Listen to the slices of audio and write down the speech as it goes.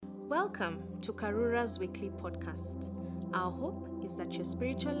Welcome to Karura's weekly podcast. Our hope is that your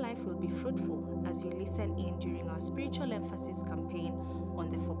spiritual life will be fruitful as you listen in during our spiritual emphasis campaign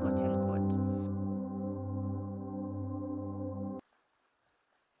on the forgotten God.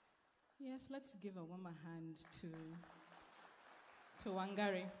 Yes, let's give a warm hand to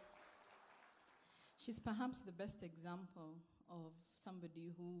Wangari. She's perhaps the best example of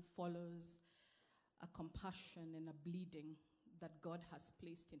somebody who follows a compassion and a bleeding that God has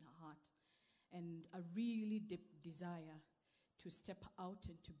placed in her heart, and a really deep desire to step out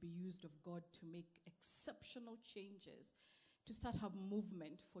and to be used of God to make exceptional changes, to start have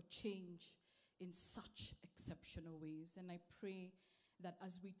movement for change in such exceptional ways. And I pray that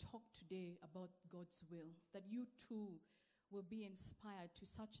as we talk today about God's will, that you too will be inspired to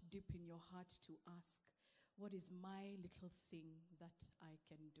such deep in your heart to ask, what is my little thing that I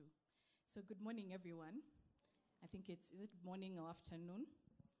can do? So good morning, everyone. I think is it morning or afternoon?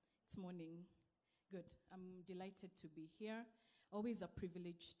 It's morning. Good. I'm delighted to be here. Always a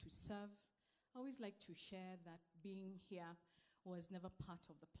privilege to serve. I always like to share that being here was never part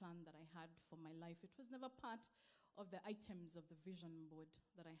of the plan that I had for my life. It was never part of the items of the vision board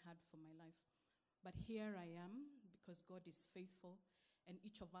that I had for my life. But here I am because God is faithful, and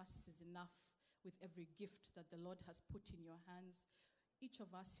each of us is enough with every gift that the Lord has put in your hands. Each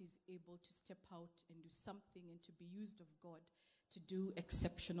of us is able to step out and do something and to be used of God to do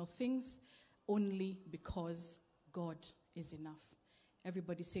exceptional things only because God is enough.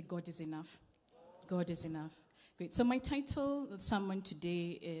 Everybody say, God is enough. God is enough. Great. So my title, the sermon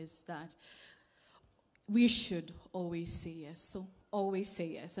today, is that we should always say yes. So always say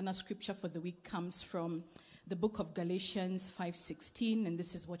yes. And our scripture for the week comes from the book of Galatians 5:16, and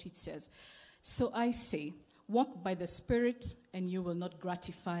this is what it says. So I say, walk by the Spirit, and you will not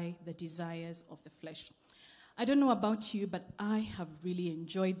gratify the desires of the flesh. I don't know about you, but I have really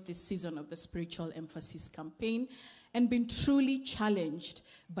enjoyed this season of the Spiritual Emphasis campaign and been truly challenged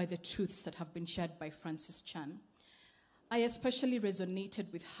by the truths that have been shared by Francis Chan. I especially resonated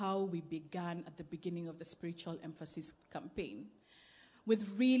with how we began at the beginning of the Spiritual Emphasis campaign,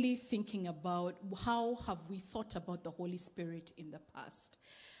 with really thinking about how have we thought about the Holy Spirit in the past.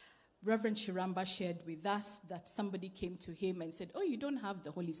 Reverend Shiramba shared with us that somebody came to him and said, oh, you don't have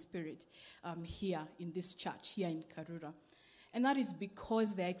the Holy Spirit here in this church, here in Karura. And that is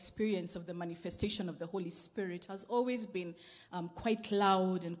because their experience of the manifestation of the Holy Spirit has always been quite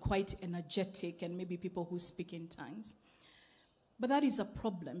loud and quite energetic, and maybe people who speak in tongues. But that is a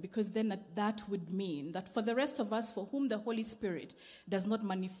problem, because then that would mean that for the rest of us for whom the Holy Spirit does not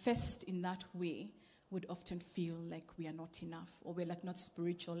manifest in that way, would often feel like we are not enough, or we're like not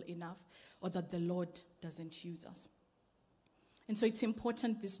spiritual enough, or that the Lord doesn't use us. And so it's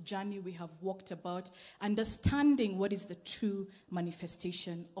important, this journey we have walked about, understanding what is the true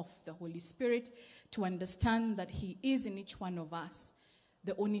manifestation of the Holy Spirit, to understand that He is in each one of us.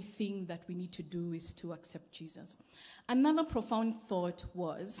 The only thing that we need to do is to accept Jesus. Another profound thought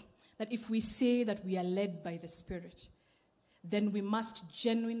was that if we say that we are led by the Spirit, then we must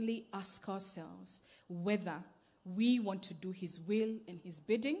genuinely ask ourselves whether we want to do His will and His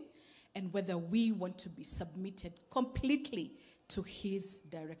bidding, and whether we want to be submitted completely to His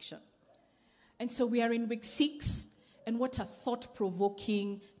direction. And so we are in week 6, and what a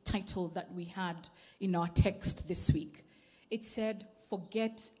thought-provoking title that we had in our text this week. It said,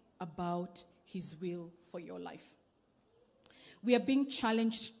 forget about His will for your life. We are being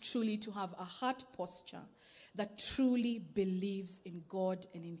challenged truly to have a heart posture that truly believes in God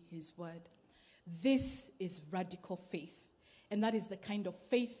and in His word. This is radical faith, and that is the kind of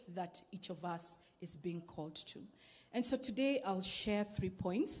faith that each of us is being called to. And so today I'll share 3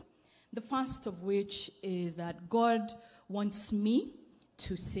 points. The first of which is that God wants me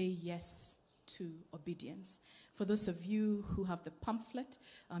to say yes to obedience. For those of you who have the pamphlet,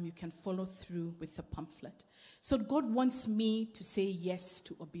 you can follow through with the pamphlet. So God wants me to say yes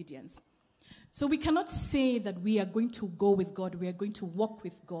to obedience. So we cannot say that we are going to go with God, we are going to walk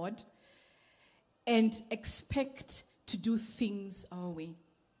with God, and expect to do things our way,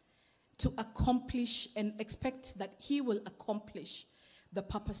 to accomplish and expect that He will accomplish the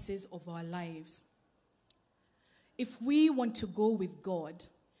purposes of our lives. If we want to go with God,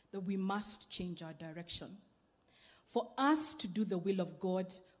 then we must change our direction. For us to do the will of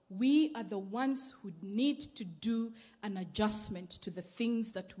God, we are the ones who need to do an adjustment to the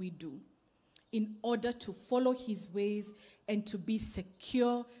things that we do, in order to follow His ways and to be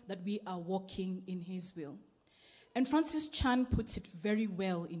secure that we are walking in His will. And Francis Chan puts it very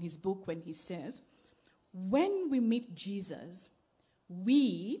well in his book when he says, when we meet Jesus,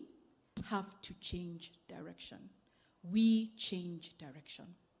 we have to change direction. We change direction.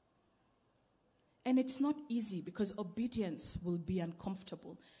 And it's not easy because obedience will be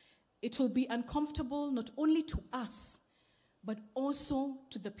uncomfortable. It will be uncomfortable not only to us, but also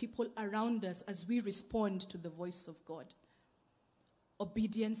to the people around us as we respond to the voice of God.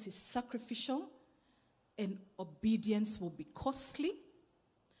 Obedience is sacrificial, and obedience will be costly.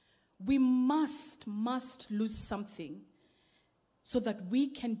 We must lose something so that we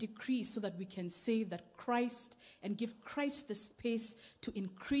can decrease, so that we can say that Christ, and give Christ the space to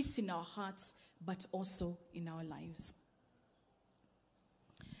increase in our hearts, but also in our lives.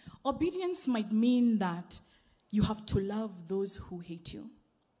 Obedience might mean that you have to love those who hate you.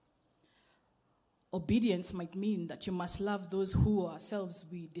 Obedience might mean that you must love those who ourselves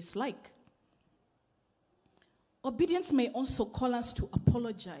we dislike. Obedience may also call us to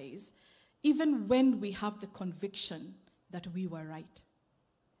apologize even when we have the conviction that we were right.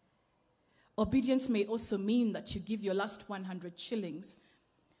 Obedience may also mean that you give your last 100 shillings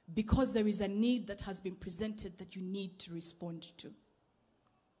because there is a need that has been presented that you need to respond to.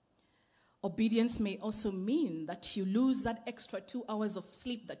 Obedience may also mean that you lose that extra 2 hours of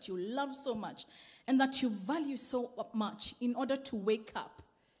sleep that you love so much and that you value so much in order to wake up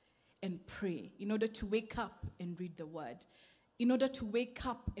and pray, in order to wake up and read the word, in order to wake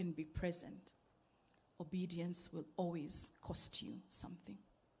up and be present. Obedience will always cost you something.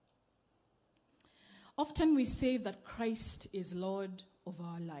 Often we say that Christ is Lord of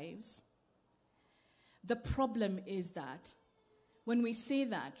our lives. The problem is that when we say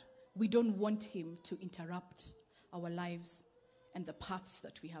that, we don't want him to interrupt our lives and the paths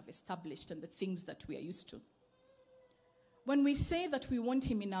that we have established and the things that we are used to. When we say that we want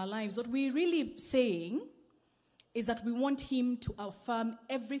him in our lives, what we're really saying is that we want him to affirm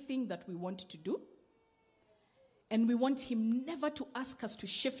everything that we want to do. And we want him never to ask us to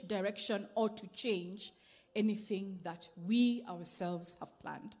shift direction or to change anything that we ourselves have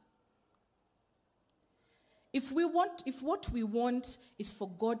planned. If what we want is for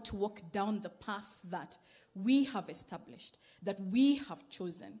God to walk down the path that we have established, that we have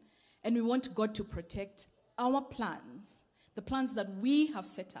chosen, and we want God to protect our plans, the plans that we have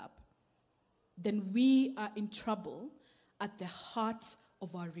set up, then we are in trouble at the heart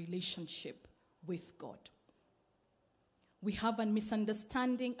of our relationship with God. We have a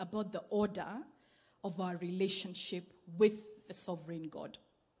misunderstanding about the order of our relationship with the sovereign God.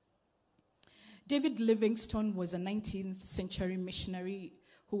 David Livingstone was a 19th century missionary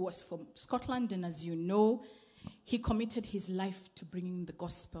who was from Scotland, and as you know, he committed his life to bringing the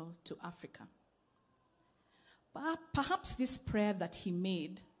gospel to Africa. But perhaps this prayer that he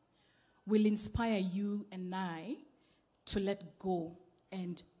made will inspire you and I to let go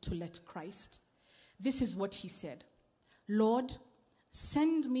and to let Christ. This is what he said: Lord,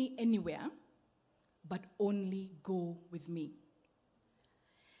 send me anywhere, but only go with me.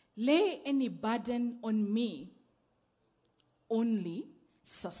 Lay any burden on me, only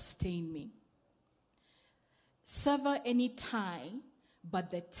sustain me. Sever any tie, but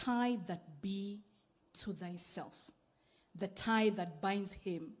the tie that be to thyself, the tie that binds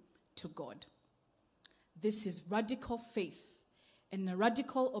him to God. This is radical faith and a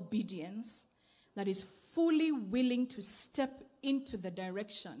radical obedience that is fully willing to step into the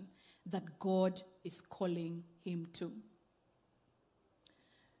direction that God is calling him to.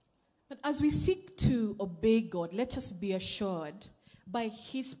 But as we seek to obey God, let us be assured by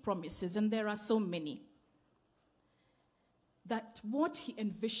his promises, and there are so many, that what he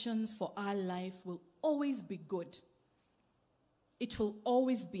envisions for our life will always be good. It will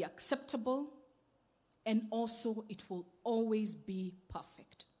always be acceptable, and also it will always be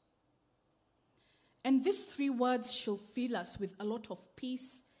perfect. And these three words shall fill us with a lot of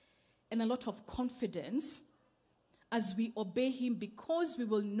peace and a lot of confidence as we obey him, because we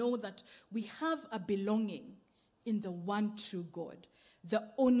will know that we have a belonging in the one true God, the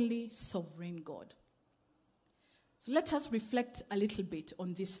only sovereign God. So let us reflect a little bit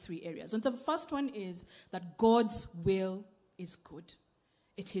on these three areas. And the first one is that God's will is good.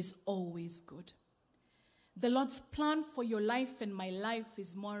 It is always good. The Lord's plan for your life and my life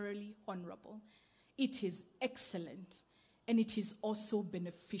is morally honorable. It is excellent, and it is also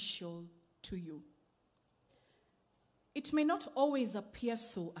beneficial to you. It may not always appear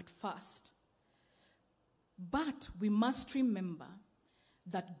so at first, but we must remember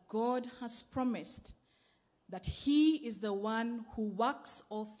that God has promised that he is the one who works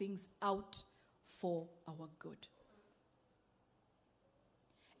all things out for our good.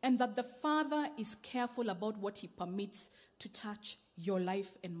 And that the Father is careful about what he permits to touch your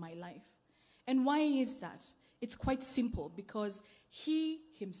life and my life. And why is that? It's quite simple, because he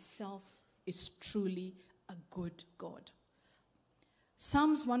himself is truly a good God.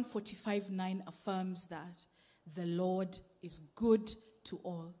 Psalms 145:9 affirms that the Lord is good to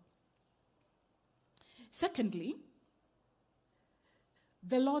all. Secondly,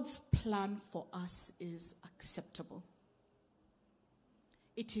 the Lord's plan for us is acceptable.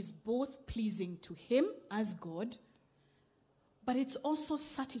 It is both pleasing to Him as God, but it's also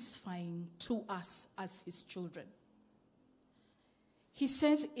satisfying to us as His children. He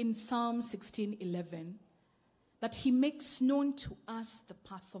says in Psalm 16:11 that He makes known to us the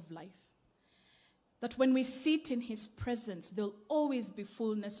path of life. That when we sit in His presence, there'll always be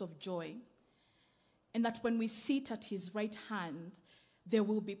fullness of joy. And that when we sit at His right hand, there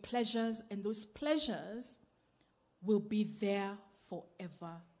will be pleasures, and those pleasures will be there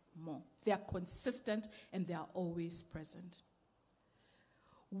forevermore. They are consistent and they are always present.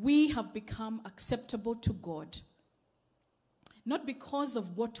 We have become acceptable to God, not because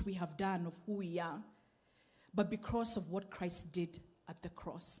of what we have done, of who we are, but because of what Christ did at the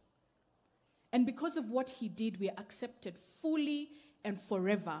cross. And because of what He did, we are accepted fully and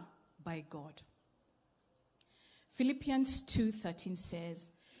forever by God. Philippians 2:13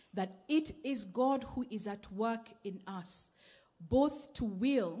 says that it is God who is at work in us, both to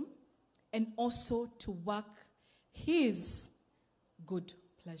will and also to work His good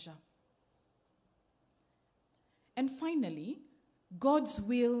pleasure. And finally, God's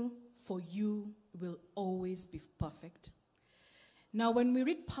will for you will always be perfect. Now, when we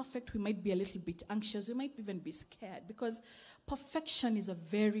read perfect, we might be a little bit anxious. We might even be scared because perfection is a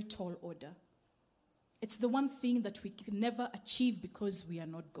very tall order. It's the one thing that we can never achieve because we are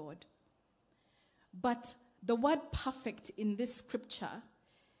not God. But the word perfect in this scripture,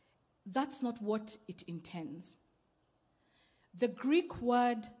 that's not what it intends. The Greek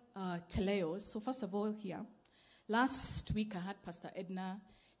word teleos, so first of all here, last week I had Pastor Edna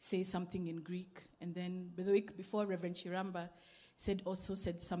say something in Greek, and then the week before Reverend Chiramba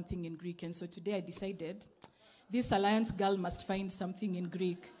said something in Greek, and so today I decided this Alliance girl must find something in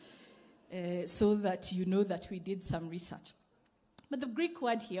Greek so that you know that we did some research. But the Greek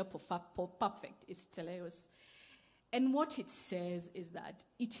word here for perfect is teleos. And what it says is that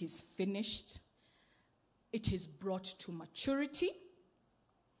it is finished, it is brought to maturity,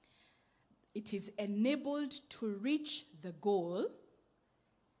 it is enabled to reach the goal,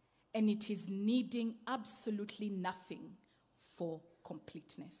 and it is needing absolutely nothing for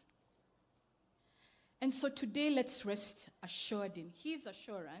completeness. And so today, let's rest assured in His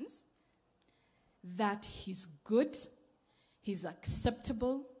assurance that His good, His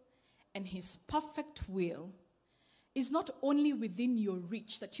acceptable, and His perfect will is not only within your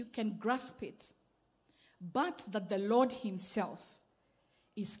reach, that you can grasp it, but that the Lord Himself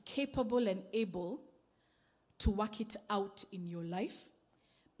is capable and able to work it out in your life.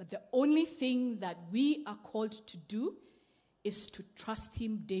 But the only thing that we are called to do is to trust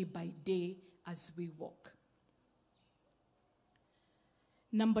Him day by day as we walk.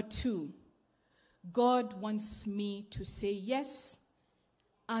 Number 2, God wants me to say yes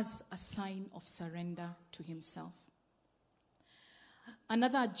as a sign of surrender to Himself.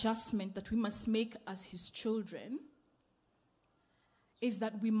 Another adjustment that we must make as His children is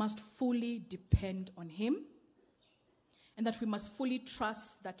that we must fully depend on Him, and that we must fully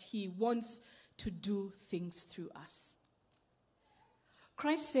trust that He wants to do things through us.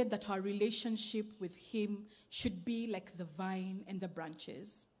 Christ said that our relationship with Him should be like the vine and the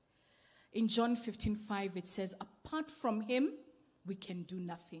branches. In John 15:5, it says, apart from Him, we can do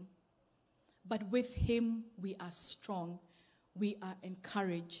nothing. But with Him, we are strong. We are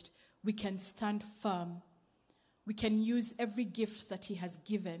encouraged. We can stand firm. We can use every gift that He has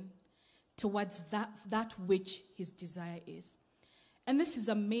given towards that which His desire is. And this is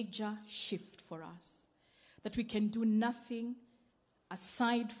a major shift for us, that we can do nothing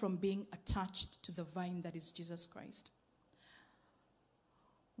aside from being attached to the vine that is Jesus Christ.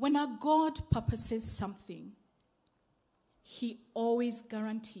 When our God purposes something, He always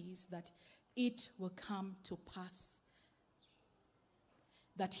guarantees that it will come to pass.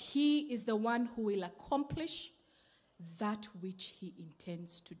 That He is the one who will accomplish that which He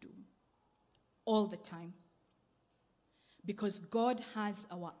intends to do. All the time. Because God has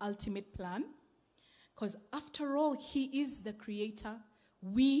our ultimate plan. Because after all, He is the creator.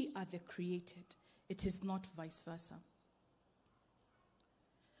 We are the created. It is not vice versa.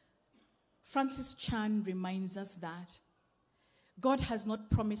 Francis Chan reminds us that God has not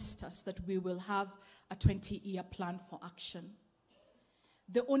promised us that we will have a 20-year plan for action.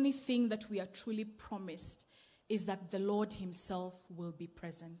 The only thing that we are truly promised is that the Lord Himself will be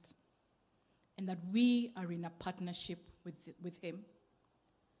present, and that we are in a partnership with Him.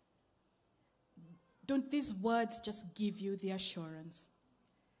 Don't these words just give you the assurance?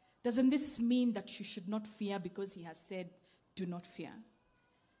 Doesn't this mean that you should not fear because he has said, do not fear?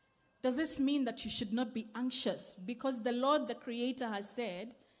 Does this mean that you should not be anxious because the Lord, the Creator, has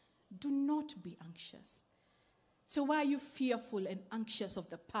said, do not be anxious? So why are you fearful and anxious of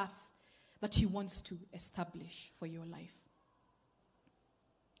the path that he wants to establish for your life?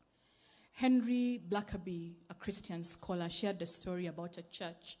 Henry Blackaby, a Christian scholar, shared a story about a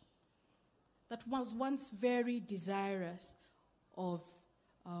church that was once very desirous of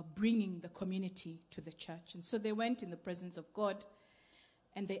bringing the community to the church. And so they went in the presence of God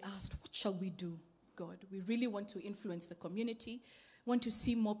and they asked, what shall we do, God? We really want to influence the community, want to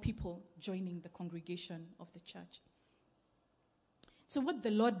see more people joining the congregation of the church. So what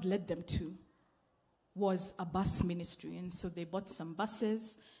the Lord led them to was a bus ministry. And so they bought some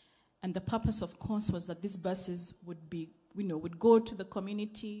buses. And the purpose, of course, was that these buses would go to the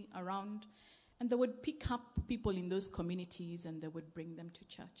community around, and they would pick up people in those communities and they would bring them to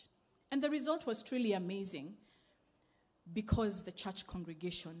church. And the result was truly amazing because the church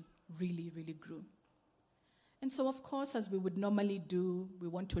congregation really, really grew. And so, of course, as we would normally do, we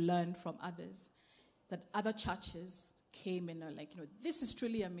want to learn from others, that other churches came and are like, this is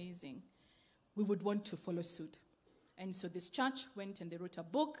truly amazing. We would want to follow suit. And so this church went and they wrote a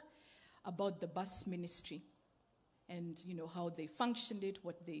book about the bus ministry and, how they functioned it,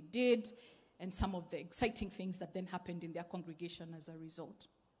 what they did, and some of the exciting things that then happened in their congregation as a result.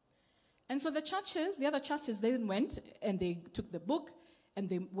 And so the other churches then went and they took the book and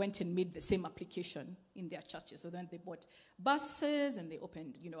they went and made the same application in their churches. So then they bought buses and they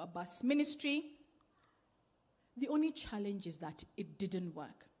opened, a bus ministry. The only challenge is that it didn't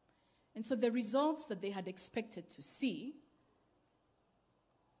work. And so the results that they had expected to see,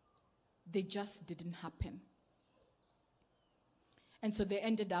 they just didn't happen. And so they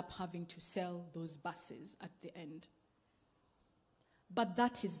ended up having to sell those buses at the end. But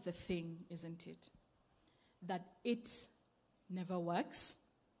that is the thing, isn't it? That it never works,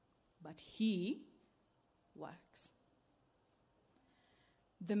 but he works.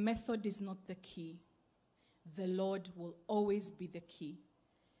 The method is not the key. The Lord will always be the key.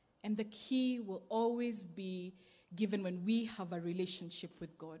 And the key will always be given when we have a relationship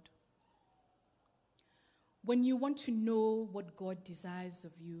with God. When you want to know what God desires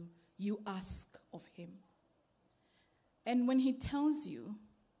of you, you ask of him. And when he tells you,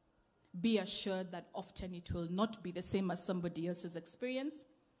 be assured that often it will not be the same as somebody else's experience,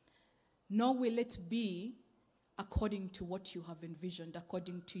 nor will it be according to what you have envisioned,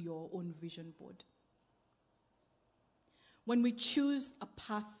 according to your own vision board. When we choose a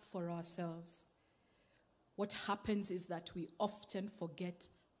path for ourselves, what happens is that we often forget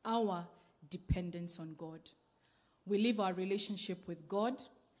our dependence on God. We leave our relationship with God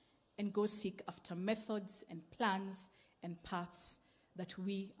and go seek after methods and plans and paths that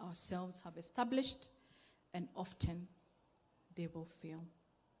we ourselves have established, and often they will fail.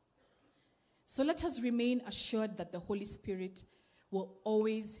 So let us remain assured that the Holy Spirit will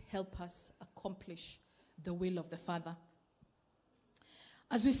always help us accomplish the will of the Father.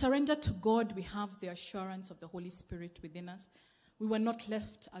 As we surrender to God, we have the assurance of the Holy Spirit within us. We were not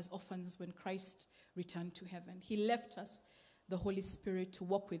left as orphans when Christ returned to heaven. He left us the Holy Spirit to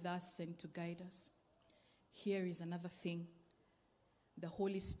walk with us and to guide us. Here is another thing. The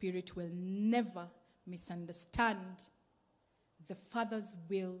Holy Spirit will never misunderstand the Father's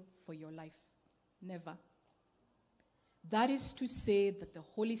will for your life. Never. That is to say that the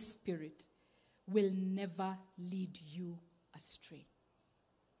Holy Spirit will never lead you astray.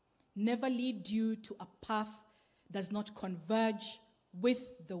 Never lead you to a path that does not converge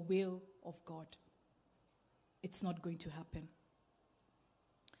with the will of God. It's not going to happen.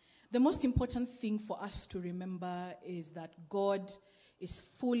 The most important thing for us to remember is that God is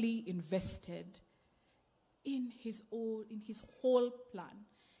fully invested in his whole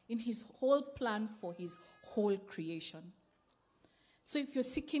plan for his whole creation. So if you're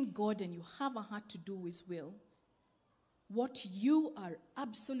seeking God and you have a heart to do his will, what you are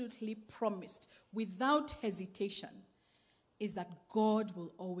absolutely promised without hesitation is that God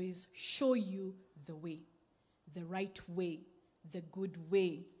will always show you the way, the right way, the good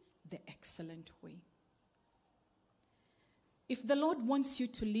way, the excellent way. If the Lord wants you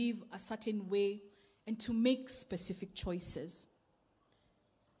to live a certain way and to make specific choices,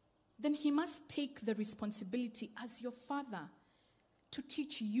 then he must take the responsibility as your Father to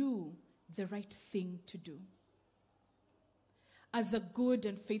teach you the right thing to do. As a good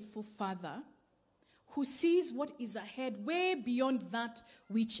and faithful Father who sees what is ahead way beyond that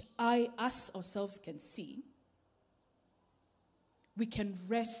which us ourselves can see, we can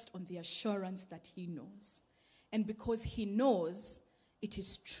rest on the assurance that he knows. And because he knows, it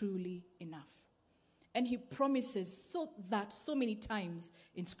is truly enough. And he promises that so many times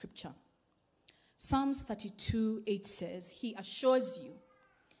in Scripture. Psalms 32:8 says, he assures you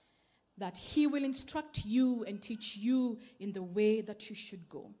that he will instruct you and teach you in the way that you should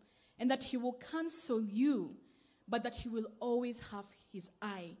go, and that he will counsel you, but that he will always have his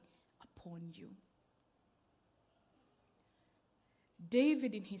eye upon you.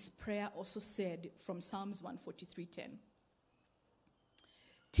 David in his prayer also said from Psalms 143:10,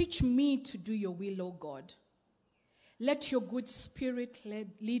 teach me to do your will, O God. Let your good spirit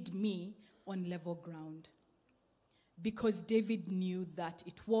lead me on level ground. Because David knew that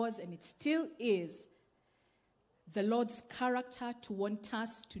it was, and it still is, the Lord's character to want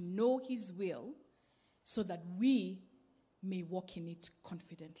us to know his will so that we may walk in it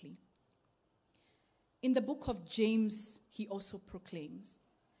confidently. In the book of James, he also proclaims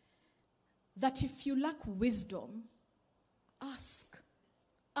that if you lack wisdom, ask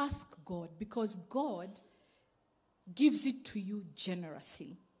God, because God gives it to you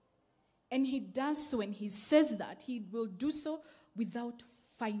generously. And he does so, and he says that he will do so without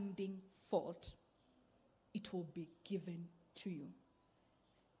finding fault. It will be given to you.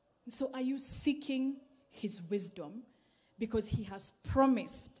 So are you seeking his wisdom? Because he has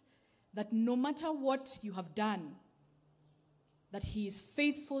promised that no matter what you have done, that he is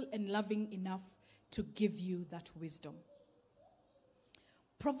faithful and loving enough to give you that wisdom.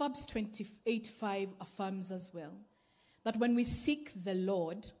 Proverbs 28:5 affirms as well that when we seek the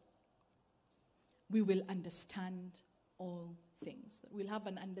Lord, we will understand all things. We'll have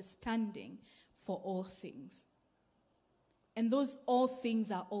an understanding for all things. And those all things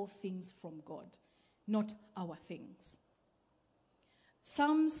are all things from God, not our things.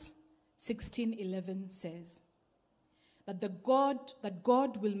 Psalms 16:11 says that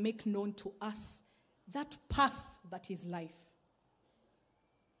God will make known to us that path that is life,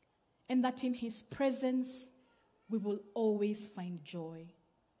 and that in his presence we will always find joy,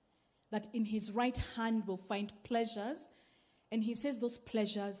 that in his right hand we'll find pleasures, and he says those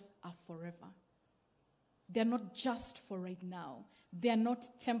pleasures are forever. They're not just for right now. They're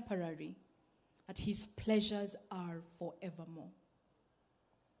not temporary, that his pleasures are forevermore.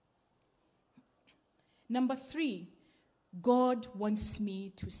 Number 3, God wants me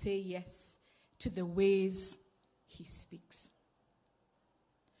to say yes to the ways he speaks.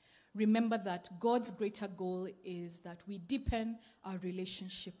 Remember that God's greater goal is that we deepen our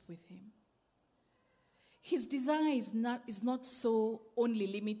relationship with him. His desire is not so only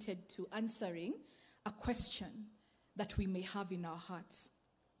limited to answering a question that we may have in our hearts.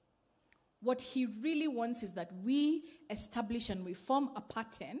 What he really wants is that we establish and we form a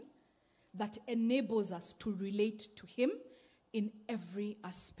pattern that enables us to relate to him in every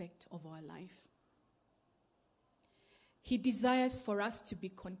aspect of our life. He desires for us to be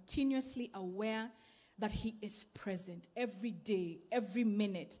continuously aware that he is present every day, every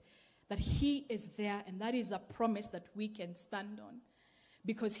minute, that he is there, and that is a promise that we can stand on,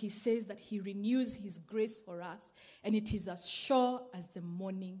 because he says that he renews his grace for us, and it is as sure as the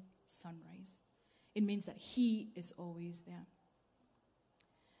morning sunrise. It means that he is always there.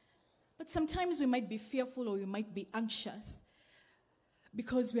 But sometimes we might be fearful, or we might be anxious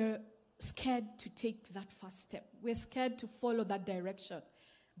because we're scared to take that first step. We're scared to follow that direction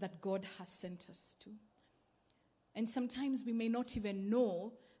that God has sent us to. And sometimes we may not even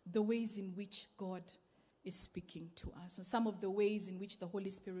know the ways in which God is speaking to us, and some of the ways in which the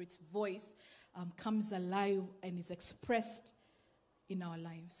Holy Spirit's voice comes alive and is expressed in our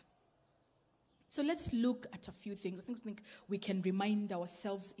lives. So let's look at a few things. I think we can remind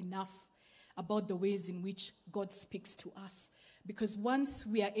ourselves enough about the ways in which God speaks to us. Because once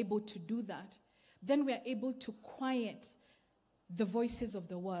we are able to do that, then we are able to quiet the voices of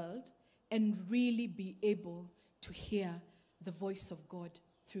the world and really be able to hear the voice of God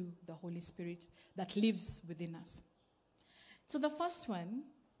through the Holy Spirit that lives within us. So the first one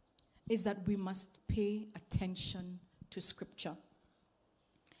is that we must pay attention to Scripture.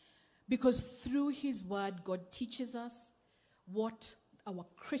 Because through his word, God teaches us what our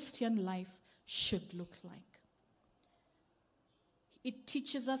Christian life should look like. It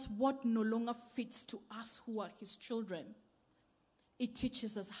teaches us what no longer fits to us who are his children. It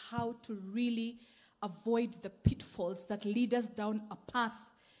teaches us how to really avoid the pitfalls that lead us down a path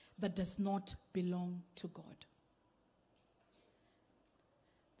that does not belong to God.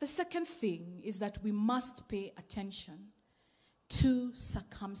 The second thing is that we must pay attention to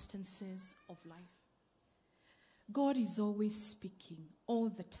circumstances of life. God is always speaking all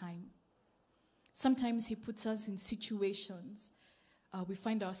the time. Sometimes he puts us in situations we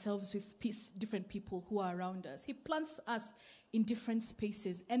find ourselves with different people who are around us. He plants us in different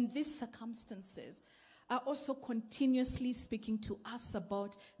spaces, and these circumstances are also continuously speaking to us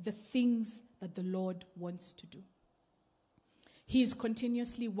about the things that the Lord wants to do. He is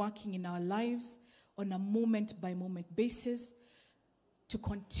continuously working in our lives on a moment-by-moment basis to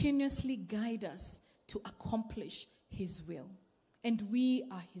continuously guide us to accomplish His will. And we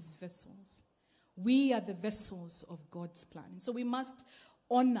are His vessels. We are the vessels of God's plan. So we must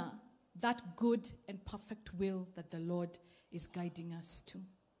honor that good and perfect will that the Lord is guiding us to.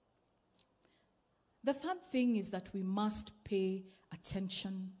 The third thing is that we must pay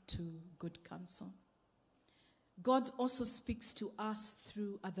attention to good counsel. God also speaks to us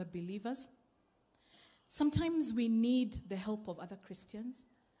through other believers. Sometimes we need the help of other Christians.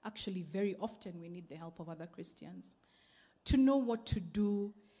 Actually, very often we need the help of other Christians to know what to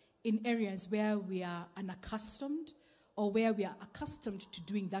do in areas where we are unaccustomed or where we are accustomed to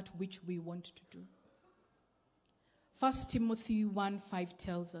doing that which we want to do. 1 Timothy 1:5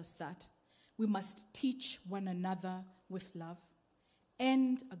 tells us that we must teach one another with love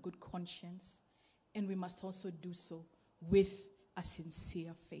and a good conscience, and we must also do so with a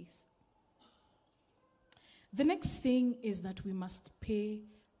sincere faith. The next thing is that we must pay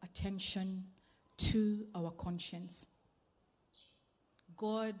attention to our conscience.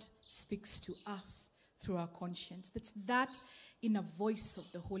 God speaks to us through our conscience. That's that inner voice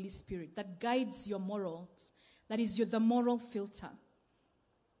of the Holy Spirit that guides your morals. That is the moral filter.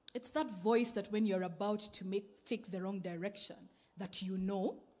 It's that voice that when you're about to take the wrong direction, that you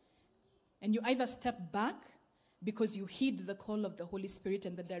know, and you either step back because you heed the call of the Holy Spirit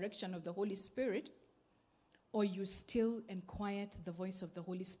and the direction of the Holy Spirit, or you still and quiet the voice of the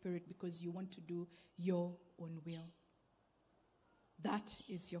Holy Spirit because you want to do your own will. That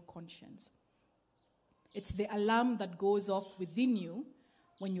is your conscience. It's the alarm that goes off within you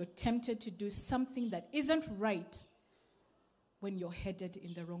when you're tempted to do something that isn't right, when you're headed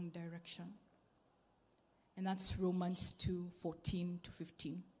in the wrong direction. And that's Romans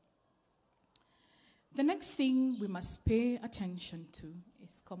 2:14-15. The next thing we must pay attention to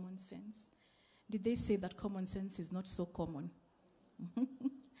is common sense. Did they say that common sense is not so common?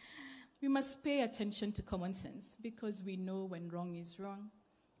 We must pay attention to common sense because we know when wrong is wrong.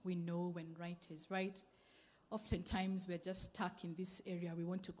 We know when right is right. Oftentimes we're just stuck in this area we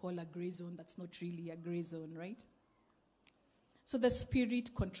want to call a gray zone that's not really a gray zone, right? So the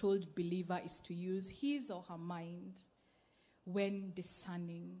spirit-controlled believer is to use his or her mind when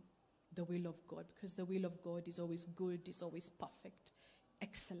discerning the will of God, because the will of God is always good, is always perfect,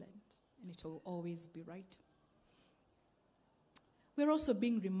 excellent, and it will always be right. We're also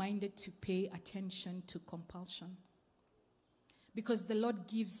being reminded to pay attention to compulsion, because the Lord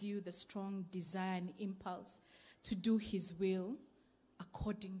gives you the strong desire and impulse to do His will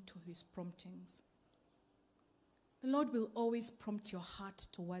according to His promptings. The Lord will always prompt your heart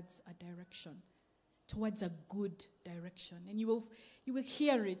towards a direction, towards a good direction. And you will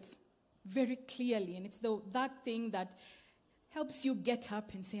hear it very clearly. And it's that thing that helps you get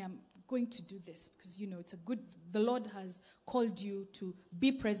up and say, I'm going to do this. Because, the Lord has called you to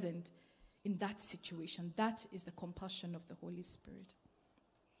be present in that situation. That is the compulsion of the Holy Spirit.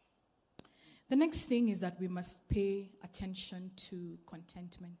 The next thing is that we must pay attention to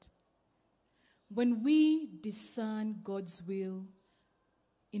contentment. When we discern God's will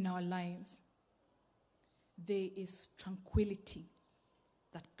in our lives, there is tranquility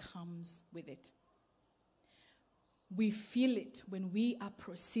that comes with it. We feel it when we are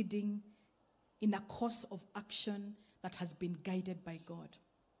proceeding in a course of action that has been guided by God.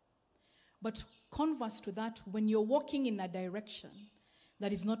 But converse to that, when you're walking in a direction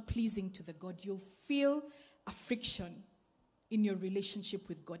that is not pleasing to the God, you'll feel a friction in your relationship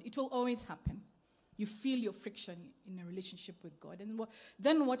with God. It will always happen. You feel your friction in a relationship with God. And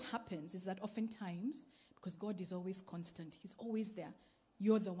then what happens is that oftentimes, because God is always constant, He's always there,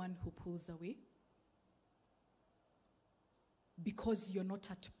 you're the one who pulls away because you're not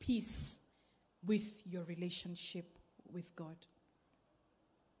at peace with your relationship with God.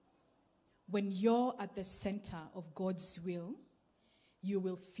 When you're at the center of God's will, you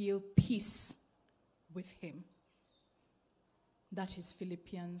will feel peace with Him. That is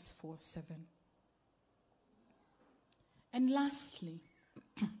Philippians 4:7. And lastly,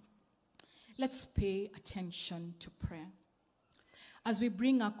 let's pay attention to prayer. As we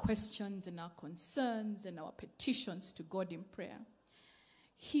bring our questions and our concerns and our petitions to God in prayer,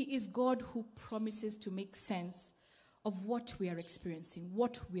 He is God who promises to make sense of what we are experiencing,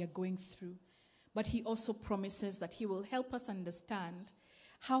 what we are going through. But He also promises that He will help us understand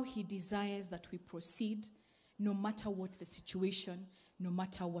how He desires that we proceed, no matter what the situation no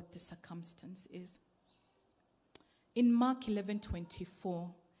matter what the circumstance is. In Mark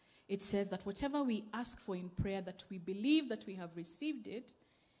 11:24, it says that whatever we ask for in prayer, that we believe that we have received it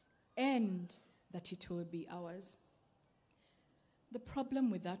and that it will be ours. The problem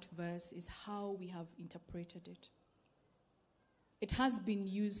with that verse is how we have interpreted it. It has been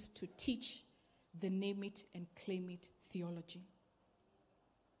used to teach the name it and claim it theology.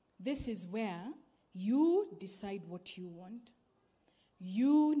 This is where you decide what you want,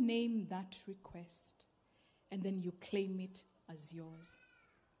 you name that request, and then you claim it as yours.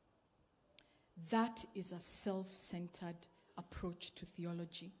 That is a self-centered approach to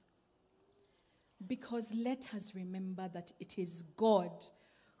theology. Because let us remember that it is God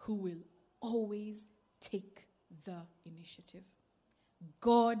who will always take the initiative.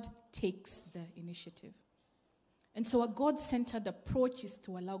 God takes the initiative. And so a God-centered approach is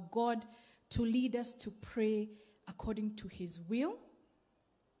to allow God to lead us to pray according to his will,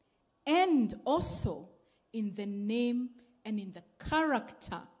 and also in the name and in the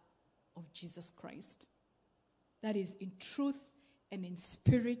character of Jesus Christ. That is, in truth and in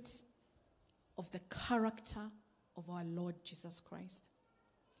spirit of the character of our Lord Jesus Christ.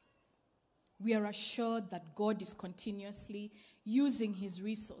 We are assured that God is continuously using his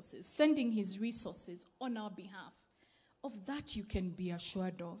resources, sending his resources on our behalf. Of that you can be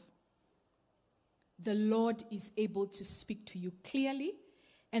assured of. The Lord is able to speak to you clearly,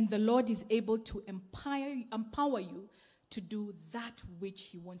 and the Lord is able to empower you to do that which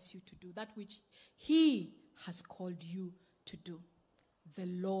he wants you to do, that which he has called you to do. The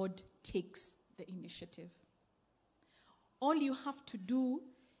Lord takes the initiative. All you have to do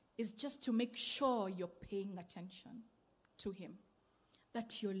is just to make sure you're paying attention to him,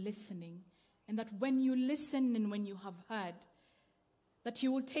 that you're listening, and that when you listen and when you have heard, that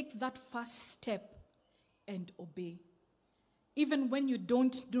you will take that first step and obey. Even when you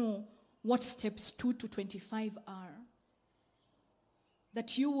don't know what steps 2 to 25 are,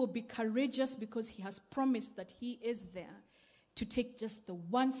 that you will be courageous because he has promised that he is there to take just the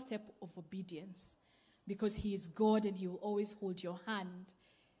one step of obedience, because he is God and he will always hold your hand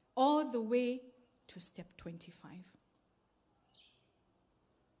all the way to step 25.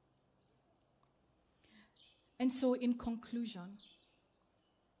 And so in conclusion,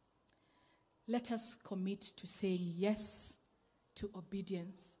 let us commit to saying yes to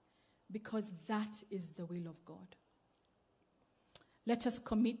obedience, because that is the will of God. Let us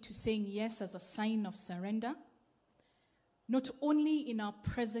commit to saying yes as a sign of surrender, not only in our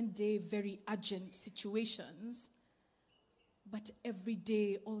present day very urgent situations, but every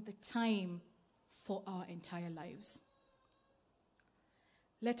day, all the time, for our entire lives.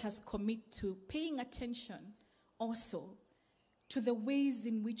 Let us commit to paying attention also to the ways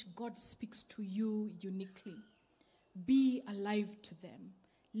in which God speaks to you uniquely. Be alive to them.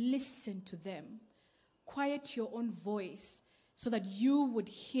 Listen to them. Quiet your own voice so that you would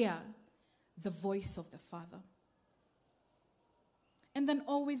hear the voice of the Father. And then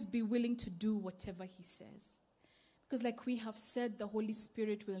always be willing to do whatever he says. Because like we have said, the Holy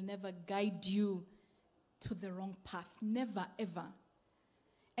Spirit will never guide you to the wrong path. Never, ever.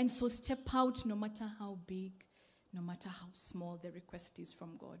 And so step out no matter how big, no matter how small the request is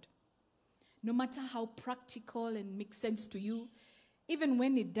from God. No matter how practical and makes sense to you, even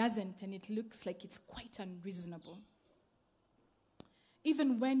when it doesn't and it looks like it's quite unreasonable.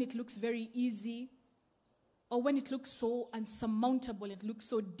 Even when it looks very easy, or when it looks so unsurmountable, it looks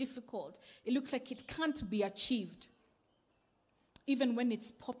so difficult, it looks like it can't be achieved. Even when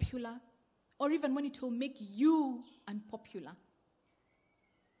it's popular, or even when it will make you unpopular.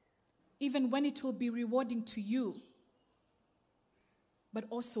 Even when it will be rewarding to you, but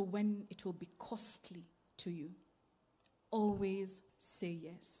also when it will be costly to you. Always say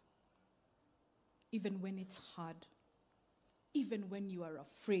yes. Even when it's hard. Even when you are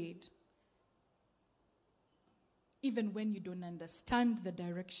afraid. Even when you don't understand the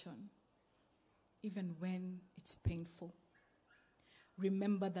direction. Even when it's painful.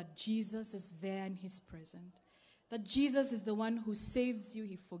 Remember that Jesus is there and he's present. That Jesus is the one who saves you.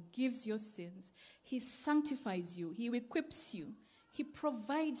 He forgives your sins. He sanctifies you. He equips you. He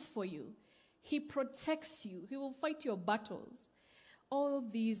provides for you. He protects you. He will fight your battles. All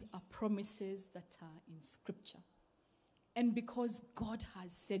these are promises that are in Scripture. And because God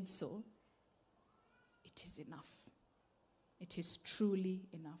has said so, it is enough. It is truly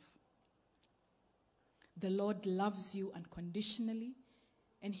enough. The Lord loves you unconditionally,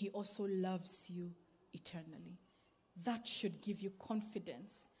 and he also loves you eternally. That should give you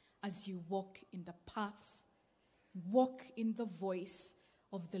confidence as you walk in the paths, walk in the voice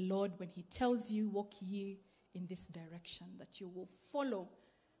of the Lord when he tells you, walk ye in this direction, that you will follow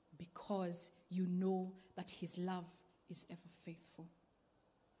because you know that his love is ever faithful.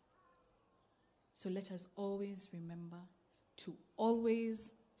 So let us always remember to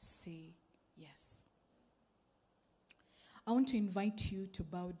always say yes. I want to invite you to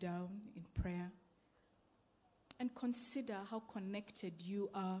bow down in prayer and consider how connected you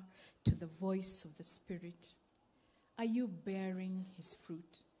are to the voice of the Spirit. Are you bearing his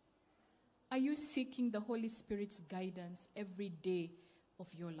fruit? Are you seeking the Holy Spirit's guidance every day of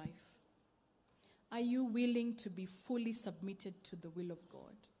your life? Are you willing to be fully submitted to the will of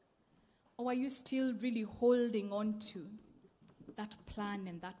God? Or are you still really holding on to that plan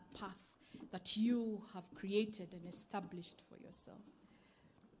and that path that you have created and established for yourself?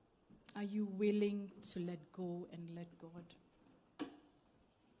 Are you willing to let go and let God?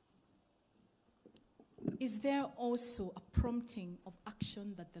 Is there also a prompting of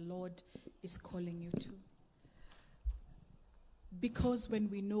action that the Lord is calling you to? Because when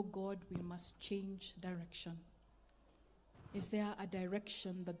we know God, we must change direction. Is there a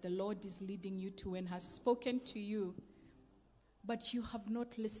direction that the Lord is leading you to and has spoken to you, but you have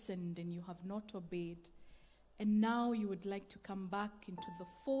not listened and you have not obeyed, and now you would like to come back into the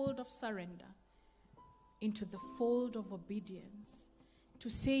fold of surrender, into the fold of obedience, to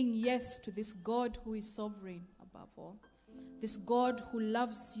saying yes to this God who is sovereign above all, this God who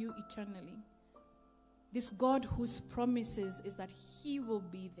loves you eternally, this God whose promises is that he will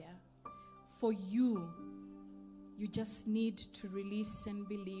be there for you. You just need to release and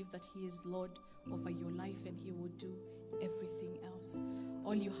believe that he is Lord over your life and he will do everything else.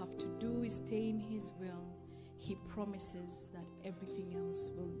 All you have to do is stay in his will. He promises that everything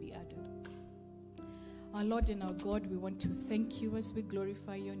else will be added. Our Lord and our God, we want to thank you as we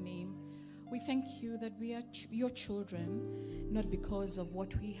glorify your name. We thank you that we are your children, not because of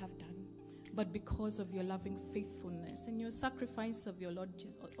what we have done, but because of your loving faithfulness and your sacrifice of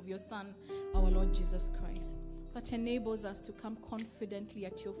your Son, our Lord Jesus Christ, that enables us to come confidently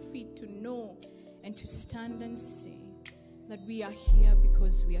at your feet, to know and to stand and say that we are here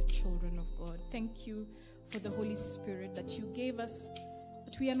because we are children of God. Thank you for the Holy Spirit that you gave us,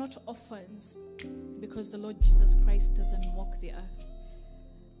 that we are not orphans because the Lord Jesus Christ doesn't walk the earth.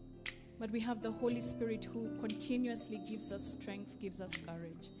 But we have the Holy Spirit who continuously gives us strength, gives us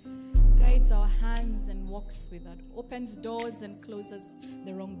courage, guides our hands and walks with us, opens doors and closes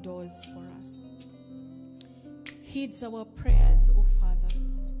the wrong doors for us, heeds our prayers, O Father,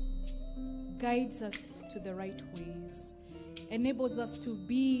 guides us to the right ways, enables us to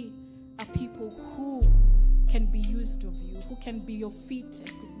be a people who can be used of you, who can be your feet and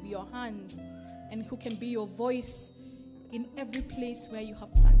who can be your hands, and who can be your voice in every place where you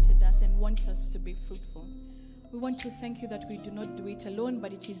have planted us and want us to be fruitful. We want to thank you that we do not do it alone,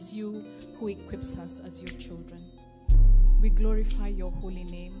 but it is you who equips us as your children. We glorify your holy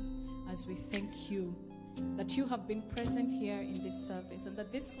name as we thank you that you have been present here in this service, and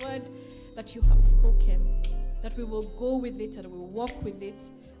that this word that you have spoken, that we will go with it and we will walk with it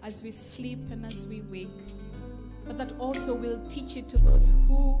as we sleep and as we wake, but that also we'll teach it to those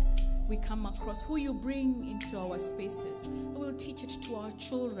who we come across, who you bring into our spaces. We'll teach it to our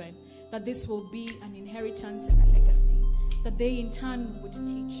children, that this will be an inheritance and a legacy, that they in turn would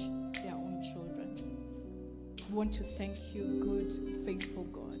teach their own children. We want to thank you, good, faithful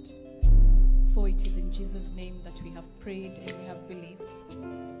God, for it is in Jesus' name that we have prayed and we have believed.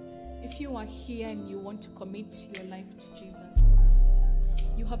 If you are here and you want to commit your life to Jesus,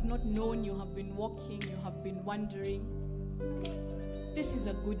 you have not known, you have been walking, you have been wondering, this is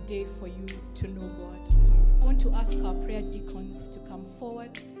a good day for you to know God. I want to ask our prayer deacons to come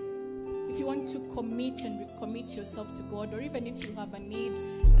forward. If you want to commit and recommit yourself to God, or even if you have a need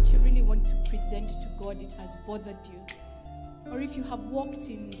that you really want to present to God, it has bothered you, or if you have walked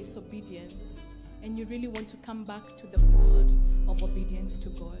in disobedience and you really want to come back to the fold of obedience to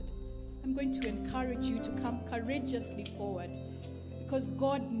God, I'm going to encourage you to come courageously forward, because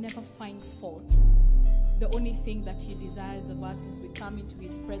God never finds fault. The only thing that he desires of us is we come into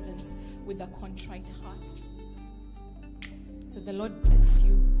his presence with a contrite heart. So the Lord bless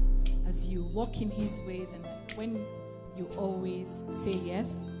you as you walk in his ways, and when you always say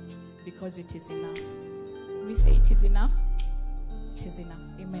yes, because it is enough. We say it is enough. It is enough.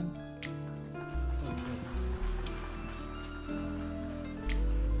 Amen. Thank you.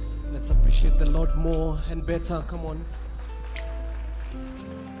 Let's appreciate the Lord more and better. Come on.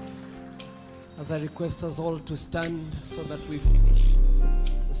 As I request us all to stand so that we finish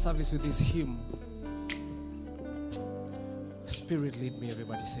the service with this hymn. Spirit lead me,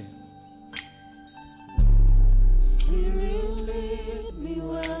 everybody say. Spirit, lead me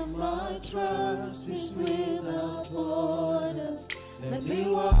where my trust is without borders. Let me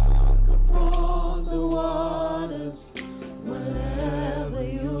walk upon the waters wherever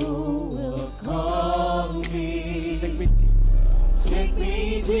you will call me. Take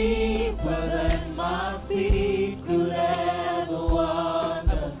me deeper than my feet could ever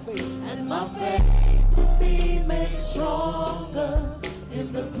wander, and my faith will be made stronger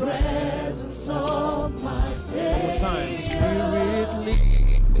in the presence of my Savior. Time. Spirit,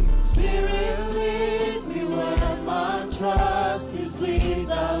 lead me. Spirit, lead me where my trust is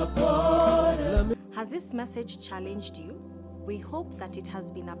without borders. Has this message challenged you? We hope that it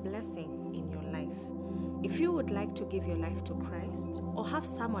has been a blessing in your life. If you would like to give your life to Christ or have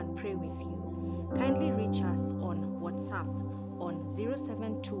someone pray with you, kindly reach us on WhatsApp on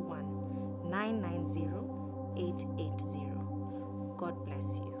 0721 990 880. God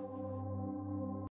bless you.